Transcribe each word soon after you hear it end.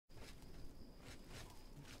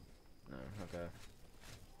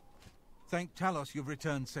Thank Talos you've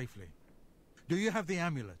returned safely. Do you have the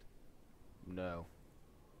amulet? No.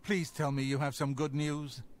 Please tell me you have some good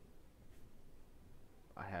news.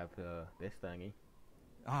 I have this thingy.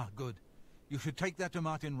 Ah, good. You should take that to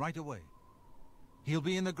Martin right away. He'll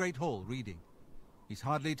be in the Great Hall reading. He's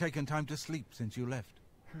hardly taken time to sleep since you left.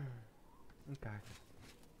 Okay.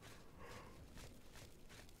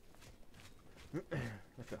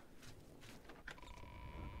 Let's go.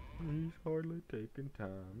 He's hardly taking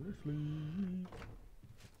time to sleep.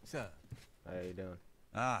 Sir. How you doing?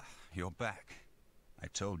 Ah, you're back. I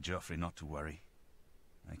told Joffrey not to worry.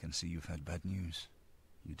 I can see you've had bad news.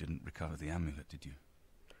 You didn't recover the amulet, did you?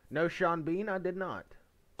 No, Sean Bean, I did not.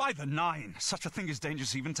 By the Nine! Such a thing is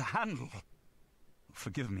dangerous even to handle.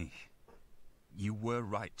 Forgive me. You were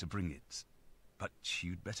right to bring it, but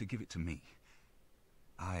you'd better give it to me.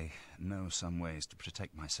 I know some ways to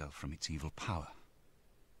protect myself from its evil power.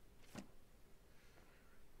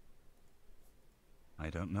 I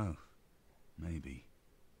don't know. Maybe.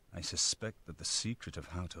 I suspect that the secret of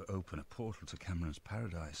how to open a portal to Cameron's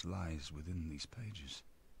paradise lies within these pages.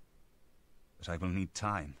 But I will need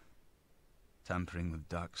time. Tampering with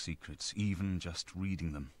dark secrets, even just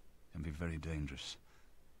reading them, can be very dangerous.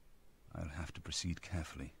 I'll have to proceed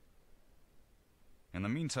carefully. In the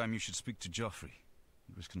meantime, you should speak to Joffrey.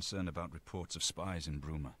 He was concerned about reports of spies in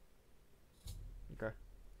Bruma. Okay.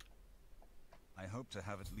 I hope to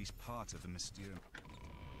have at least part of the mysterium.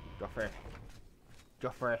 Joffrey.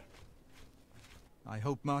 Joffrey. I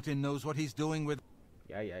hope Martin knows what he's doing with...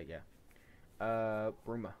 Yeah.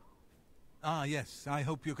 Bruma. Ah, yes. I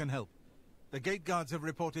hope you can help. The gate guards have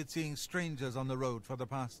reported seeing strangers on the road for the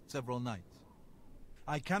past several nights.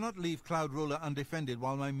 I cannot leave Cloud Ruler undefended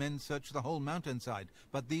while my men search the whole mountainside,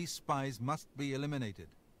 but these spies must be eliminated.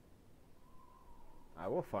 I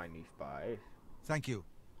will find these spies. Thank you.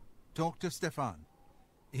 Talk to Stefan.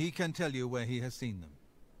 He can tell you where he has seen them.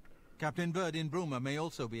 Captain Bird in Bruma may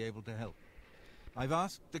also be able to help. I've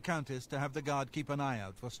asked the Countess to have the guard keep an eye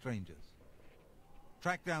out for strangers.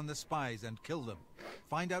 Track down the spies and kill them.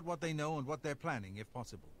 Find out what they know and what they're planning, if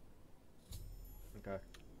possible. Okay.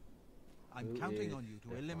 I'm counting on you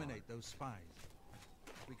to eliminate those spies.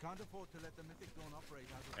 We can't afford to let the Mythic Dawn operate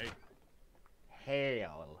out of...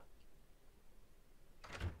 Hell.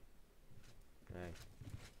 Hey.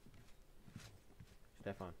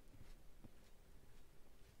 Stefan.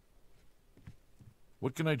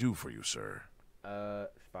 What can I do for you, sir?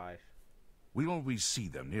 Spies. We always see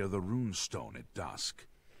them near the rune stone at dusk.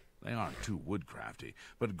 They aren't too woodcrafty,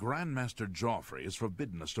 but Grandmaster Joffrey has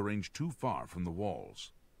forbidden us to range too far from the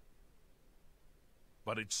walls.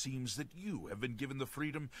 But it seems that you have been given the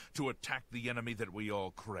freedom to attack the enemy that we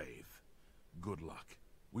all crave. Good luck.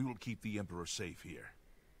 We will keep the Emperor safe here.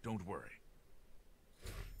 Don't worry.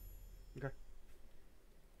 Okay.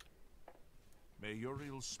 May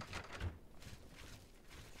Uriel speak.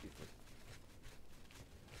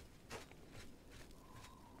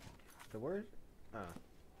 So where's... Oh.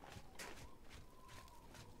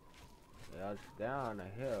 Yeah, it's down the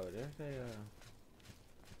hill. There's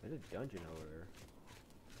a dungeon over there.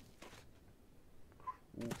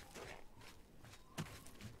 Ooh.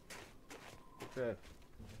 What's that?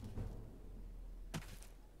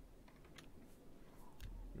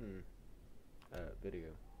 Video.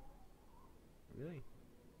 Really?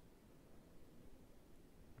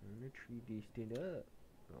 I'm gonna tree this thing up.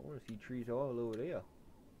 I wanna see trees all over there.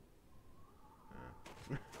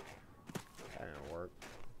 That didn't work.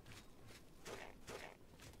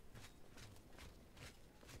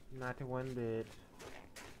 Not one bit.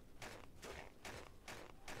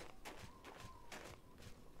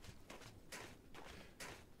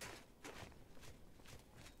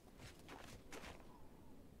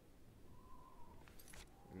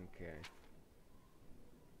 Okay.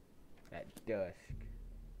 At dusk.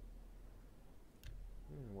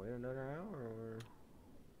 Wait another hour or...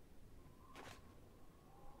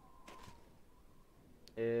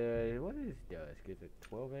 what is dusk? Is it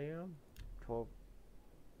 12 a.m.? 12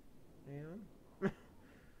 a.m.?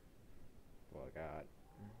 Oh God.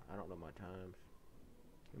 I don't know my times.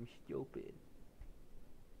 I'm stupid.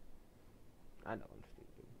 I know I'm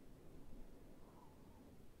stupid.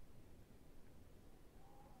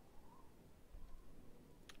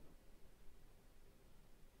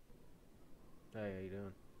 Hey, how you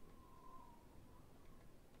doing?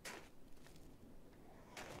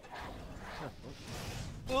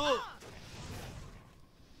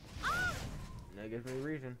 That gives me a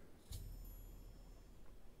reason.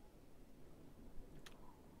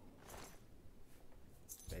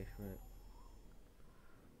 Basement.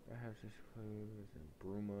 Perhaps this clue is in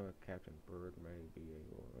Bruma. Captain Bird may be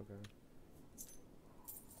able. Okay.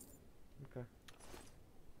 Okay.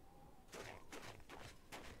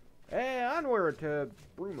 Hey, onward to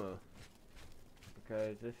Bruma.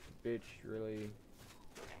 Because this bitch really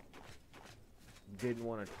didn't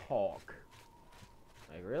want to talk.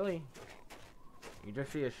 Like, really? You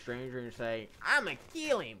just see a stranger and say, "I'ma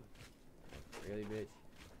kill him." Like, really, bitch?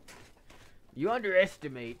 You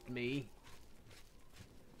underestimate me.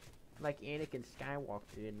 Like Anakin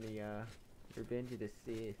Skywalker in the Revenge of the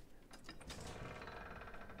Sith.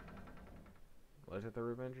 Was it the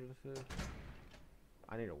Revenge of the Sith?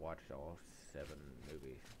 I need to watch all 7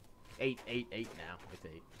 movies. 8 now. It's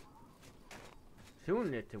 8.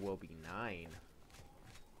 Soon it will be 9.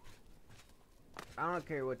 I don't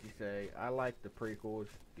care what you say. I like the prequels,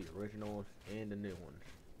 the originals, and the new ones.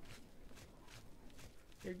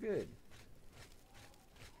 They're good.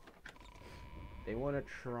 They want to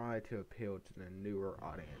try to appeal to the newer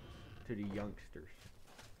audience, to the youngsters.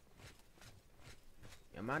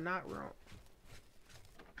 Am I not wrong?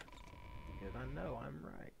 Because I know I'm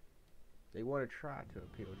right. They want to try to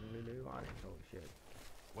appeal to the new audience. Holy shit.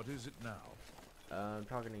 What is it now? I'm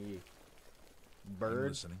talking to you. I'm Bird?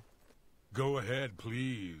 listening. Go ahead,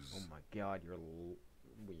 please. Oh my god, you're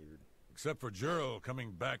weird. Except for Gerald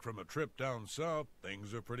coming back from a trip down south,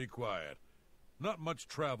 things are pretty quiet. Not much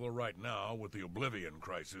travel right now with the Oblivion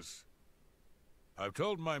crisis. I've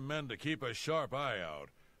told my men to keep a sharp eye out,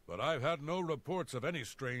 but I've had no reports of any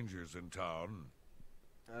strangers in town.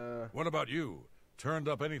 What about you? Turned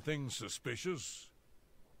up anything suspicious?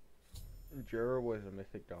 Jura was a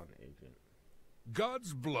Mythic Dawn agent.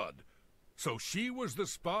 God's blood. So she was the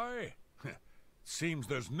spy? Seems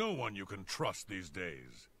there's no one you can trust these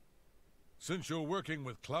days. Since you're working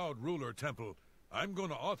with Cloud Ruler Temple, I'm going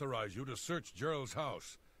to authorize you to search Gerald's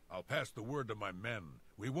house. I'll pass the word to my men.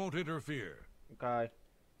 We won't interfere. Okay.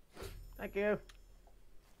 Thank you.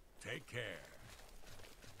 Take care.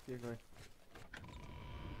 Excuse me.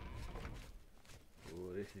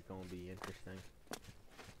 Ooh, this is gonna be interesting.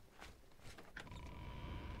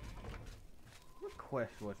 What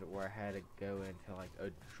quest was it where I had to go into like a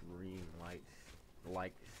dream-like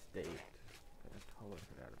state? I totally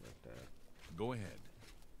forgot about that. Go ahead.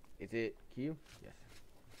 Is it Q? Yes.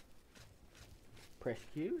 Press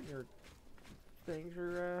Q and your things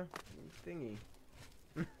are thingy.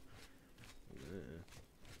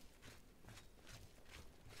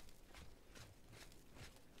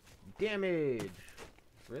 Damage!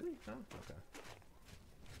 Really? Oh, okay.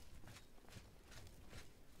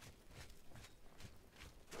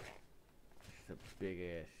 It's a big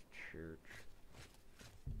ass church.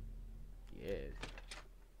 Yes.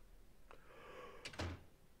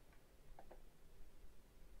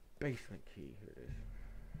 Basement key, here it is.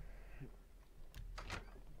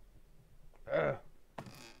 Ugh!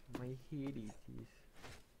 My head is this.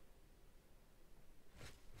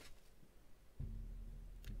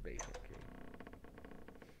 Basement key.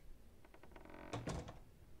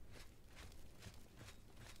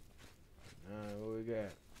 What we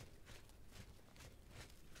got?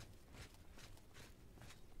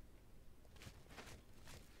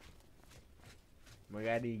 We got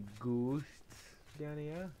any ghosts down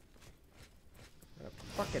here? A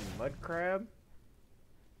fucking mud crab?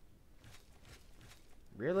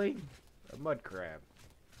 Really? A mud crab?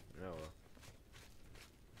 No.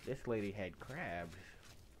 This lady had crabs.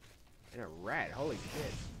 And a rat. Holy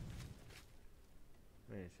shit.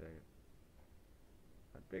 Wait a second.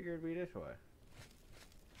 I figured it'd be this way.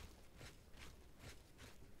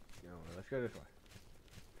 No, let's go this way.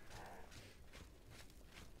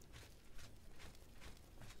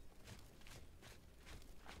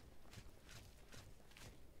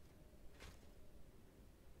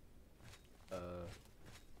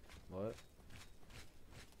 What?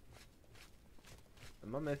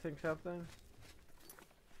 Am I missing something?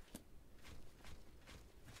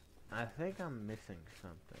 I think I'm missing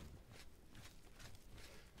something.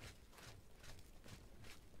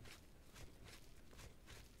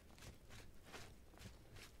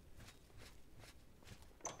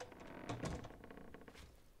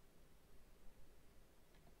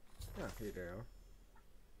 Oh, here they are.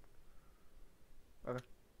 Okay.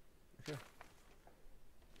 Sure.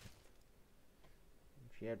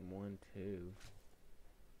 She had 1, 2.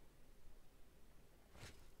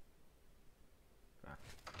 Ah.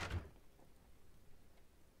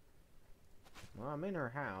 Well, I'm in her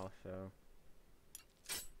house, so.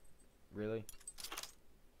 Really?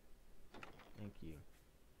 Thank you.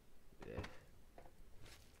 This.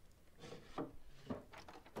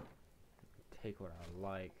 Take what I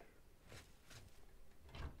like.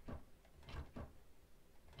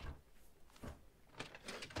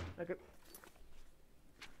 Okay.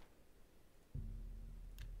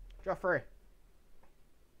 Joffrey.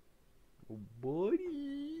 Oh,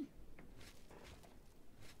 buddy.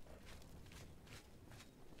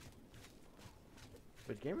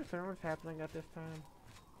 Was Game of Thrones happening at this time?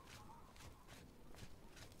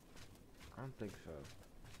 I don't think so.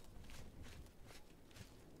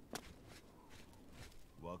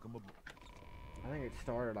 Welcome aboard. I think it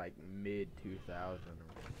started like mid-2000 or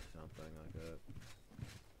something like that.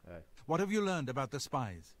 Hey. What have you learned about the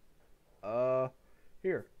spies?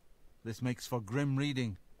 Here. This makes for grim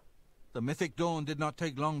reading. The Mythic Dawn did not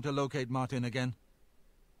take long to locate Martin again.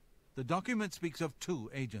 The document speaks of 2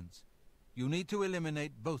 agents. You need to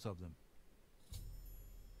eliminate both of them.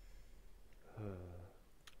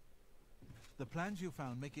 The plans you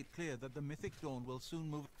found make it clear that the Mythic Dawn will soon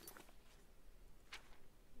move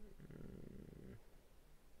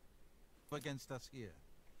against us here.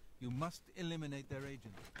 You must eliminate their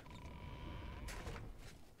agent.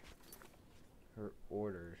 Her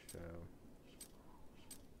orders, so...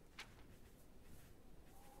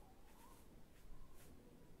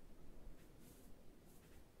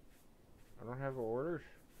 I don't have orders?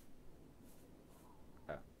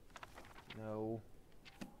 Oh. No.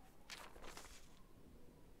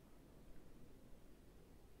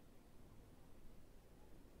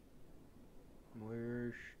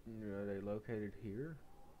 Where are they located here?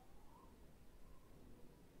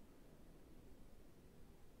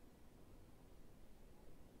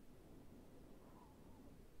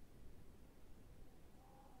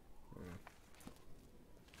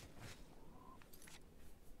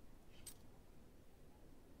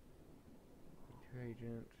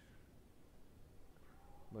 Agent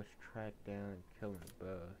must track down and kill them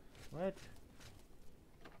both. What?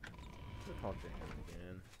 We'll talk to him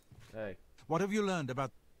again. Hey. What have you learned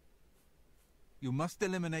about... You must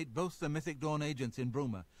eliminate both the Mythic Dawn agents in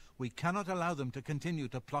Bruma. We cannot allow them to continue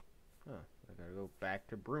to plot... Huh. I gotta go back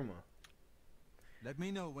to Bruma. Let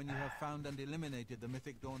me know when you have found and eliminated the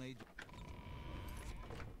Mythic Dawn agent.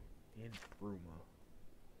 In Bruma.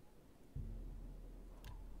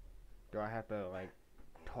 Do I have to, like,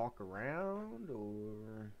 talk around,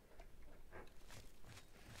 or...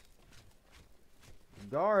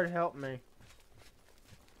 Guard, help me.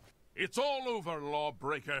 It's all over,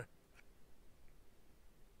 lawbreaker.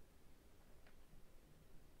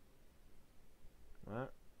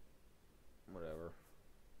 What? Whatever.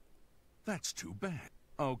 That's too bad.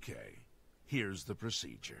 Okay, here's the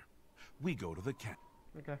procedure. We go to the cat.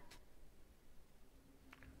 Okay.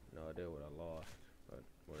 No idea what I lost, but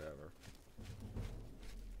whatever.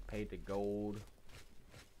 Paid the gold.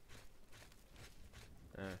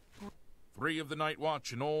 3 of the night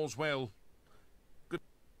watch and all's well. Good.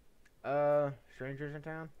 Strangers in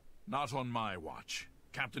town? Not on my watch.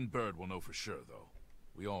 Captain Bird will know for sure, though.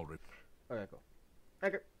 We all Okay, cool.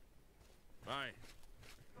 Okay. Bye.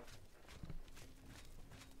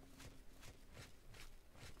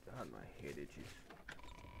 God, my head itches.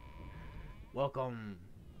 Welcome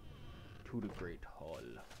to the Great Hall.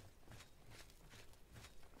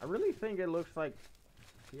 I really think it looks like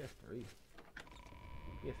PS3.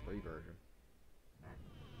 PS3 version.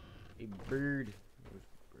 A bird. It was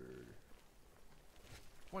a bird.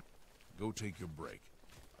 What? Go take your break.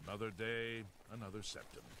 Another day, another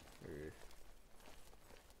septum.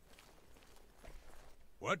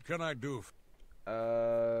 What can I do?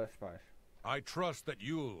 Spies. I trust that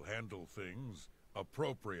you'll handle things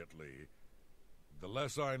appropriately. The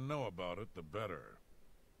less I know about it, the better.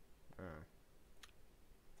 Oh.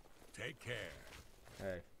 Take care.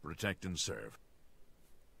 Hey. Protect and serve.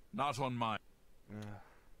 Not on my... I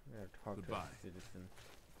gotta talk Goodbye. to a citizen.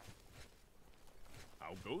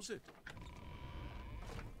 How goes it?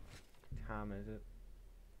 Time is it?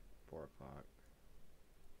 4 o'clock.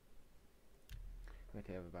 I bet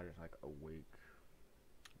everybody's like awake.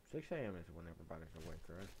 6 a.m. is when everybody's awake,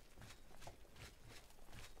 right?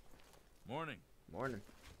 Morning. Morning.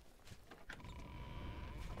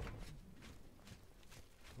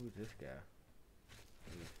 Who's this guy?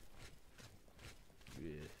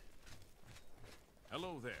 Yes.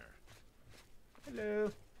 Hello there. Hello.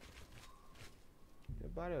 Is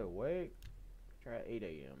everybody awake? Try 8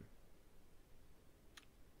 a.m.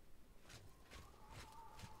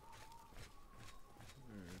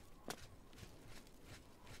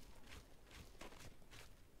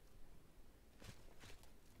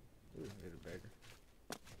 Ooh, there's a beggar.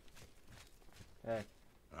 Hey,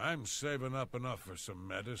 I'm saving up enough for some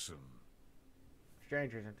medicine.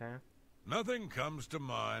 strangers in town. Nothing comes to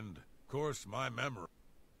mind. Of course, my memory.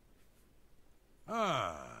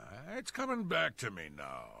 It's coming back to me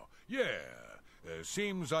now. Yeah,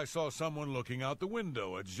 seems I saw someone looking out the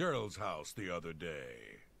window at Gerald's house the other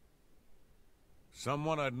day.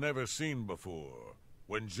 Someone I'd never seen before,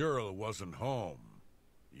 when Gerald wasn't home.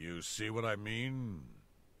 You see what I mean?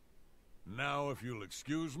 Now, if you'll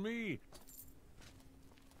excuse me...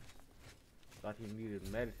 Thought he needed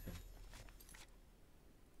medicine.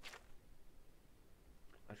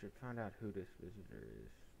 I should find out who this visitor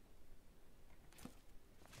is.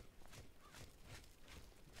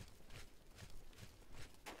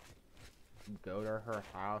 Go to her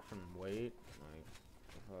house and wait?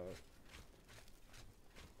 Like,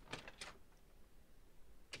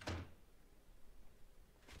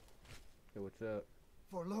 Hey, what's up?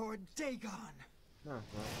 For Lord Dagon. Oh, well.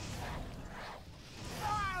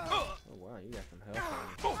 Oh, wow, you got some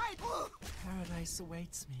health on you. Paradise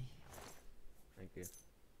awaits me. Thank you.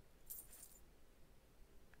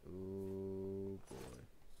 Ooh, boy.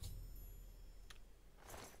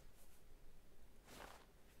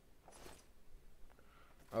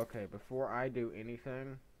 Okay, before I do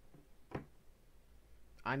anything,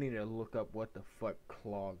 I need to look up what the fuck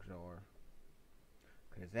clogs are.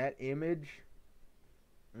 Cause that image,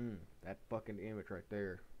 that fucking image right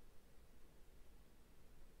there.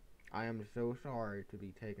 I am so sorry to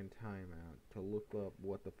be taking time out to look up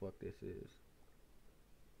what the fuck this is.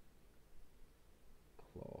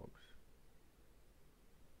 Clogs.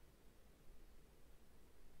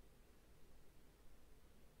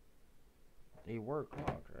 They were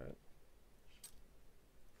clogs, right?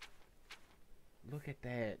 Look at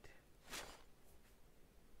that.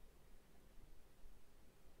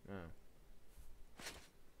 Oh.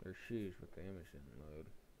 There's shoes with the image didn't load.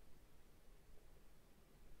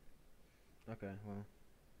 Okay, well.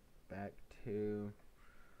 Back to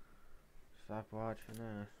stop watching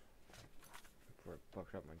this. Before it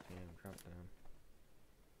fucks up my game, drop down.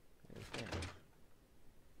 There's that.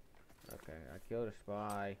 Okay, I killed a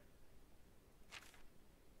spy.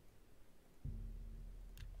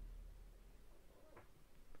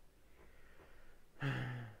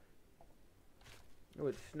 Oh,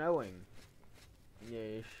 it's snowing.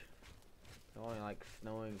 Yes. It's only like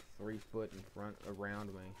snowing 3 foot in front around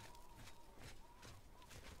me.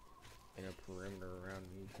 In a perimeter around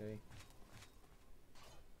me, you see?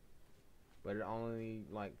 But it only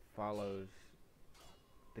like follows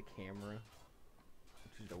the camera,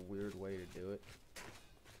 which is a weird way to do it.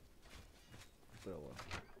 But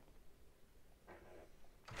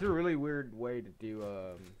it's a really weird way to do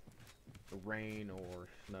rain or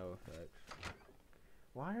snow effects.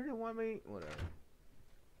 Why did it want me? Whatever.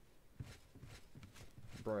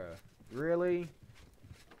 Bruh. Really?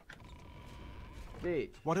 Bitch.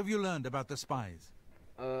 What have you learned about the spies?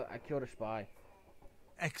 I killed a spy.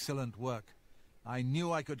 Excellent work. I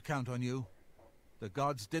knew I could count on you. The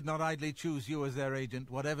gods did not idly choose you as their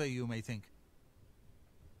agent, whatever you may think.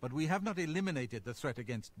 But we have not eliminated the threat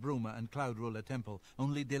against Bruma and Cloud Ruler Temple,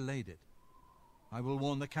 only delayed it. I will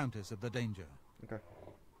warn the Countess of the danger. Okay.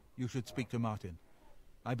 You should speak to Martin.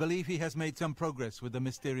 I believe he has made some progress with the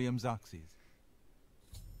Mysterium Xerxes.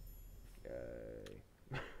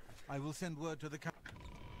 Yay. I will send word to the Fuck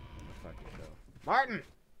yourself. Martin!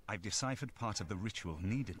 I've deciphered part of the ritual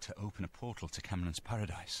needed to open a portal to Cameron's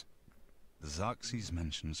paradise. The Xerxes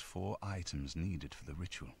mentions 4 items needed for the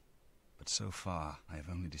ritual, but so far I have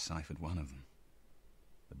only deciphered one of them.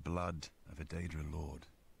 The blood of a Daedra Lord.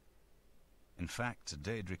 In fact,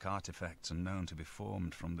 Daedric artifacts are known to be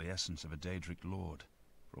formed from the essence of a Daedric Lord,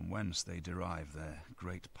 from whence they derive their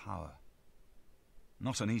great power.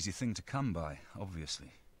 Not an easy thing to come by,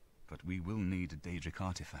 obviously, but we will need a Daedric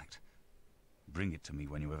artifact. Bring it to me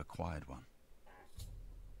when you have acquired one.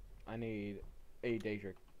 I need a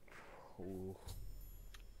Daedric. Ooh.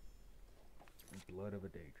 Blood of a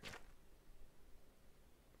Daedra.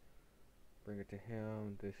 Bring it to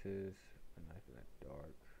him. This is a knife in the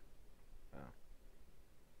dark. Oh.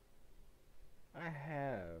 I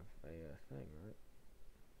have a thing, right?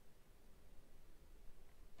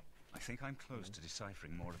 I think I'm close to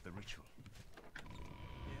deciphering more of the ritual.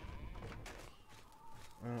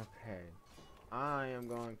 Okay. I am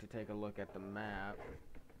going to take a look at the map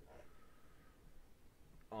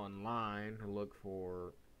online to look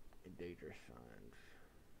for Daedra signs.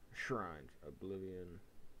 Shrines. Oblivion.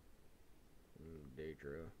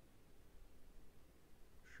 Daedra.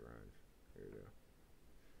 Shrines. Here we go.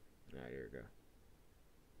 Alright, here we go.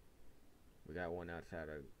 We got one outside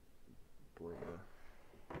of Bruma.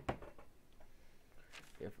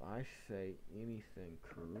 If I say anything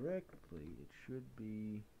correctly, it should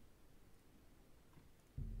be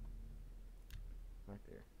right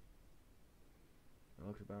there. That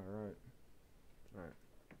looks about right. Alright.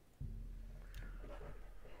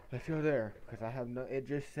 Let's go there, because I have no, it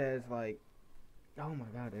just says like, oh my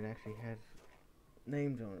god, it actually has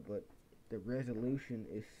names on it, but the resolution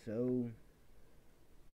is so